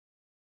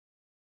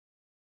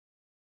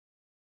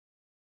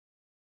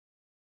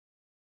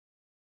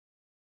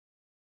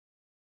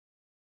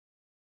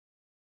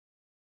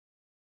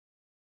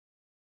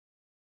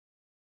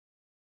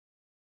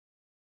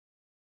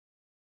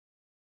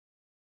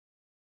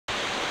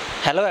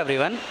Hello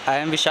everyone, I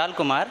am Vishal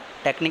Kumar,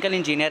 Technical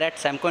Engineer at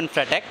Semco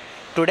Infratech.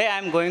 Today I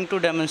am going to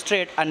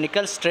demonstrate a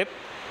nickel strip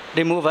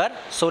remover.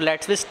 So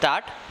let's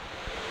start.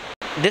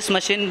 This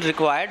machine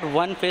required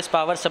one phase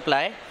power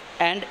supply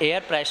and air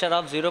pressure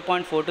of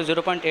 0.4 to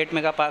 0.8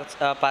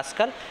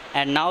 megapascal,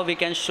 and now we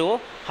can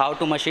show how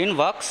to machine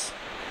works.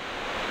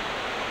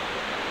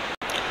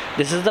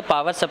 This is the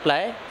power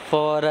supply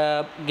for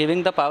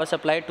giving the power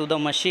supply to the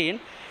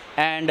machine,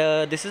 and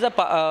this is a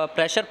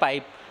pressure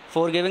pipe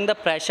for giving the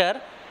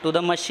pressure to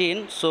the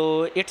machine.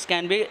 So it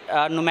can be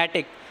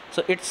pneumatic,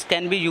 so it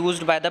can be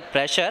used by the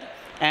pressure,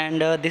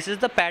 and this is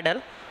the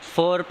paddle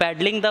for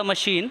paddling the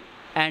machine,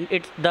 and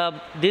it's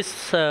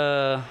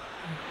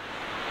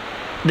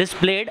this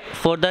blade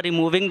for the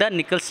removing the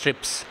nickel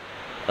strips.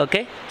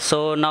 Okay,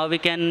 so now we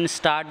can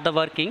start the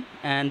working,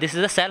 and this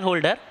is a cell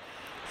holder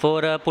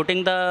for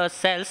putting the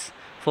cells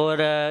for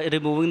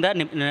removing the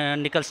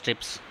nickel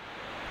strips.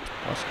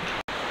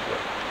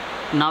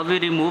 Now we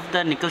remove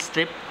the nickel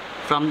strip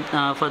from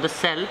for the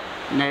cell.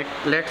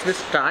 Let's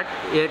start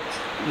it.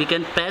 We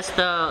can press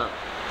the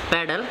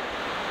pedal,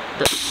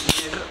 the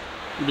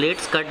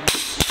blades cut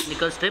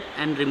nickel strip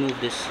and remove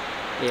this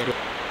area.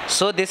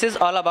 So this is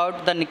all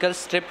about the nickel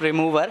strip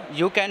remover.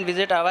 You can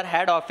visit our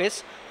head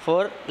office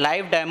for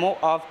live demo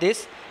of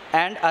this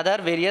and other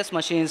various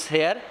machines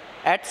here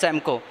at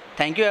Semco.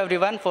 Thank you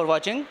everyone for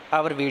watching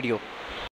our video.